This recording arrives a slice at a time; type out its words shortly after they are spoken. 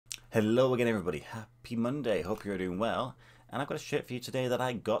Hello again everybody, happy Monday, hope you're doing well. And I've got a shirt for you today that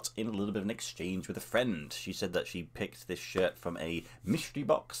I got in a little bit of an exchange with a friend. She said that she picked this shirt from a mystery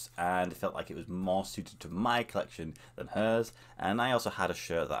box and felt like it was more suited to my collection than hers. And I also had a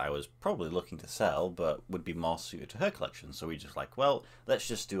shirt that I was probably looking to sell but would be more suited to her collection. So we just like, well, let's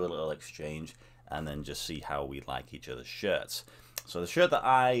just do a little exchange and then just see how we like each other's shirts. So the shirt that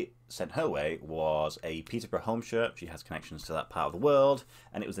I sent her way was a Peterborough home shirt. She has connections to that part of the world,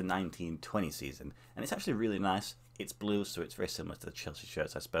 and it was the 1920 season. And it's actually really nice. It's blue, so it's very similar to the Chelsea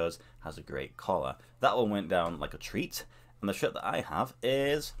shirts, I suppose. Has a great collar. That one went down like a treat. And the shirt that I have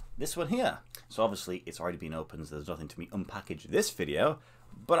is this one here. So obviously it's already been opened, so there's nothing to me unpackage this video,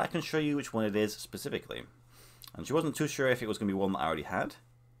 but I can show you which one it is specifically. And she wasn't too sure if it was going to be one that I already had.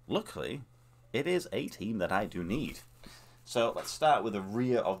 Luckily, it is a team that I do need. So let's start with the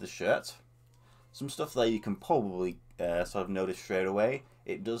rear of the shirt. Some stuff there you can probably sort of notice straight away.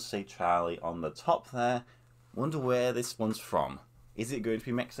 It does say Charlie on the top there. Wonder where this one's from. Is it going to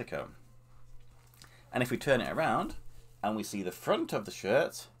be Mexico? And if we turn it around and we see the front of the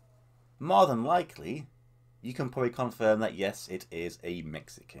shirt, more than likely you can probably confirm that yes, it is a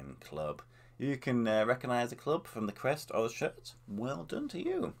Mexican club. You can recognize the club from the crest or the shirt. Well done to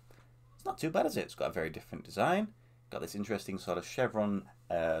you. It's not too bad, is it? It's got a very different design. Got this interesting sort of chevron,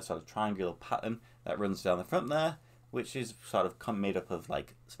 sort of triangular pattern that runs down the front there, which is sort of made up of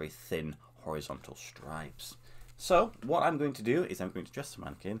like very thin horizontal stripes. So what I'm going to do is I'm going to dress the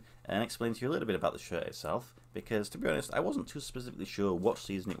mannequin and explain to you a little bit about the shirt itself, because to be honest, I wasn't too specifically sure what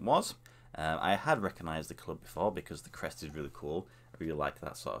season it was. I had recognised the club before because the crest is really cool. I really like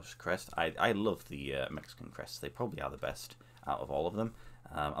that sort of crest. I love the Mexican crests. They probably are the best out of all of them.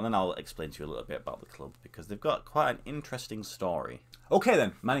 And then I'll explain to you a little bit about the club because they've got quite an interesting story. Okay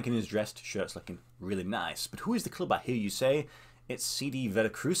then, mannequin is dressed, shirt's looking really nice. But who is the club, I hear you say? It's CD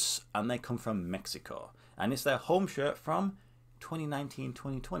Veracruz, and they come from Mexico. And it's their home shirt from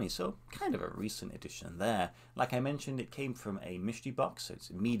 2019-2020, so kind of a recent edition there. Like I mentioned, it came from a mystery box, so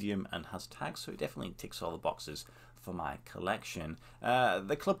it's medium and has tags, so it definitely ticks all the boxes for my collection.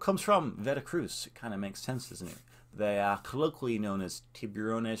 The club comes from Veracruz. It kind of makes sense, doesn't it? They are colloquially known as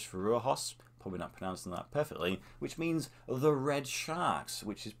Tiburones Rojos, probably not pronouncing that perfectly, which means the red sharks,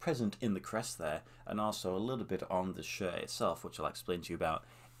 which is present in the crest there, and also a little bit on the shirt itself, which I'll explain to you about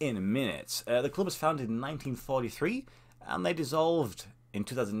in a minute. The club was founded in 1943, and they dissolved in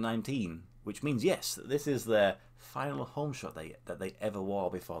 2019, which means, yes, this is their final home shirt that they ever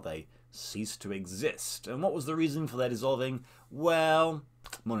wore before they ceased to exist. And what was the reason for their dissolving? Well,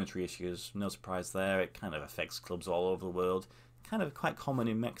 monetary issues, no surprise there. It kind of affects clubs all over the world. Kind of quite common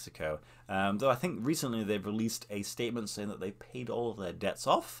in Mexico. Though I think recently they've released a statement saying that they paid all of their debts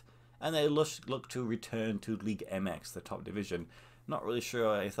off and they look to return to League MX, the top division. Not really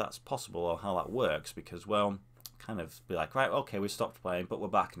sure if that's possible or how that works because, well, kind of be like, right, okay, we stopped playing, but we're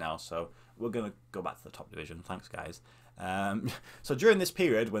back now, so we're going to go back to the top division. Thanks, guys. So during this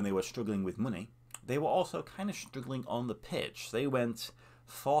period when they were struggling with money, they were also kind of struggling on the pitch. They went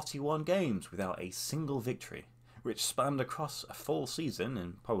 41 games without a single victory, which spanned across a full season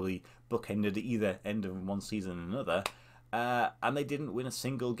and probably bookended either end of one season and another. And they didn't win a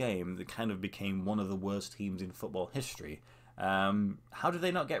single game. They kind of became one of the worst teams in football history. How did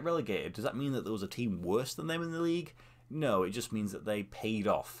they not get relegated? Does that mean that there was a team worse than them in the league? No, it just means that they paid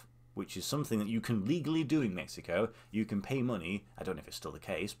off, which is something that you can legally do in Mexico. You can pay money. I don't know if it's still the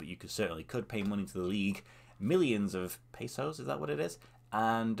case, but you certainly could pay money to the league. Millions of pesos, is that what it is?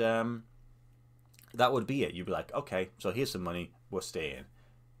 And that would be it. You'd be like, okay, so here's some money, we're staying.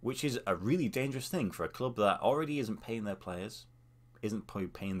 Which is a really dangerous thing for a club that already isn't paying their players, isn't probably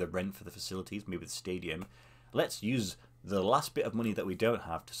paying the rent for the facilities, maybe the stadium. Let's use the last bit of money that we don't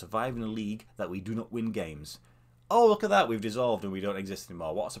have to survive in a league that we do not win games. Oh, look at that, we've dissolved and we don't exist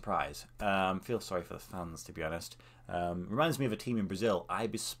anymore. What a surprise. Feel sorry for the fans, to be honest. Reminds me of a team in Brazil,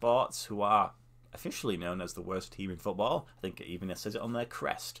 Ibis Sports, who are officially known as the worst team in football. I think it even says it on their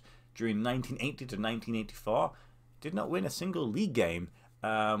crest. During 1980 to 1984, did not win a single league game,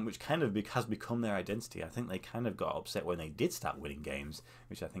 which kind of has become their identity. I think they kind of got upset when they did start winning games,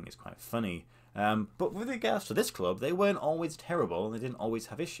 which I think is quite funny. But with regards to this club, they weren't always terrible and they didn't always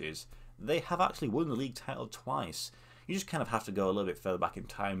have issues. They have actually won the league title twice. You just kind of have to go a little bit further back in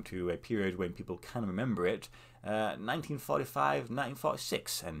time to a period when people can remember it. 1945,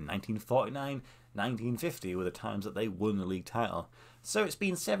 1946, and 1949, 1950 were the times that they won the league title. So it's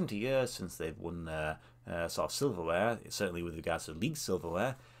been 70 years since they've won sort of silverware, certainly with regards to league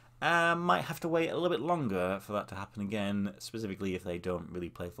silverware. Might have to wait a little bit longer for that to happen again, specifically if they don't really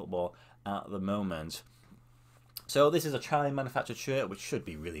play football at the moment. So this is a Charlie manufactured shirt, which should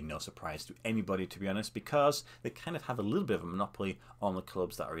be really no surprise to anybody, to be honest, because they kind of have a little bit of a monopoly on the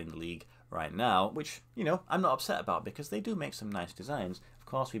clubs that are in the league right now, which, you know, I'm not upset about because they do make some nice designs. Of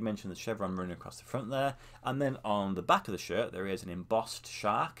course, we mentioned the chevron running across the front there, and then on the back of the shirt there is an embossed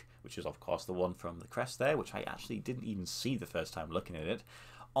shark, which is of course the one from the crest there, which I actually didn't even see the first time looking at it.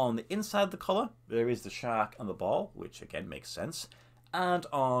 On the inside of the collar there is the shark and the ball, which again makes sense, and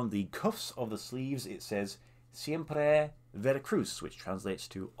on the cuffs of the sleeves it says Siempre Veracruz, which translates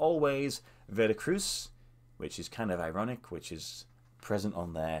to always Veracruz, which is kind of ironic, which is present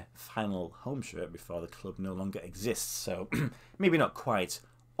on their final home shirt before the club no longer exists. So maybe not quite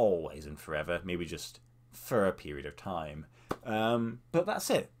always and forever, maybe just for a period of time. But that's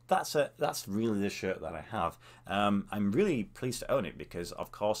it. That's really the shirt that I have. I'm really pleased to own it because,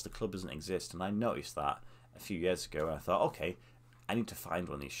 of course, the club doesn't exist, and I noticed that a few years ago, and I thought, okay, I need to find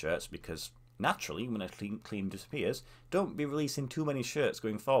one of these shirts because naturally, when a clean disappears, don't be releasing too many shirts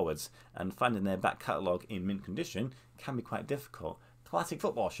going forwards, and finding their back catalogue in mint condition can be quite difficult. Classic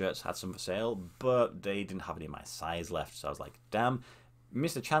football shirts had some for sale, but they didn't have any of my size left, so I was like, damn,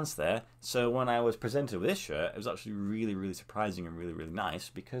 missed a chance there. So when I was presented with this shirt, it was actually really, really surprising and really, really nice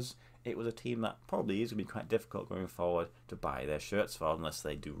because it was a team that probably is going to be quite difficult going forward to buy their shirts for unless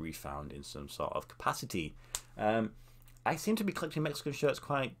they do refound in some sort of capacity. I seem to be collecting Mexican shirts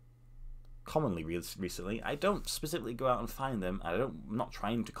quite commonly recently. I don't specifically go out and find them. I'm not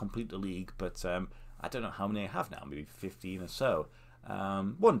trying to complete the league, but I don't know how many I have now, maybe 15 or so.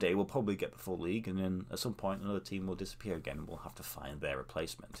 One day we'll probably get the full league, and then at some point another team will disappear again and we'll have to find their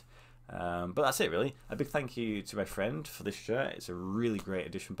replacement. But that's it really. A big thank you to my friend for this shirt. It's a really great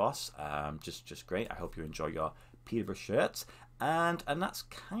addition, boss. Just great. I hope you enjoy your Peterborough shirts. And that's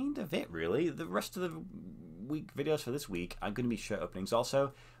kind of it really. The rest of the week videos for this week are going to be shirt openings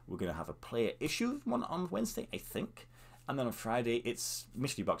also. We're going to have a player issue one on Wednesday, I think. And then on Friday it's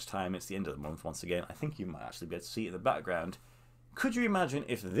mystery box time. It's the end of the month once again. I think you might actually be able to see it in the background. Could you imagine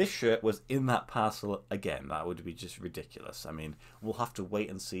if this shirt was in that parcel again? That would be just ridiculous. I mean, we'll have to wait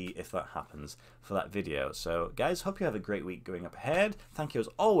and see if that happens for that video. So, guys, hope you have a great week going up ahead. Thank you as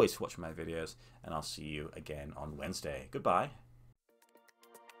always for watching my videos, and I'll see you again on Wednesday. Goodbye.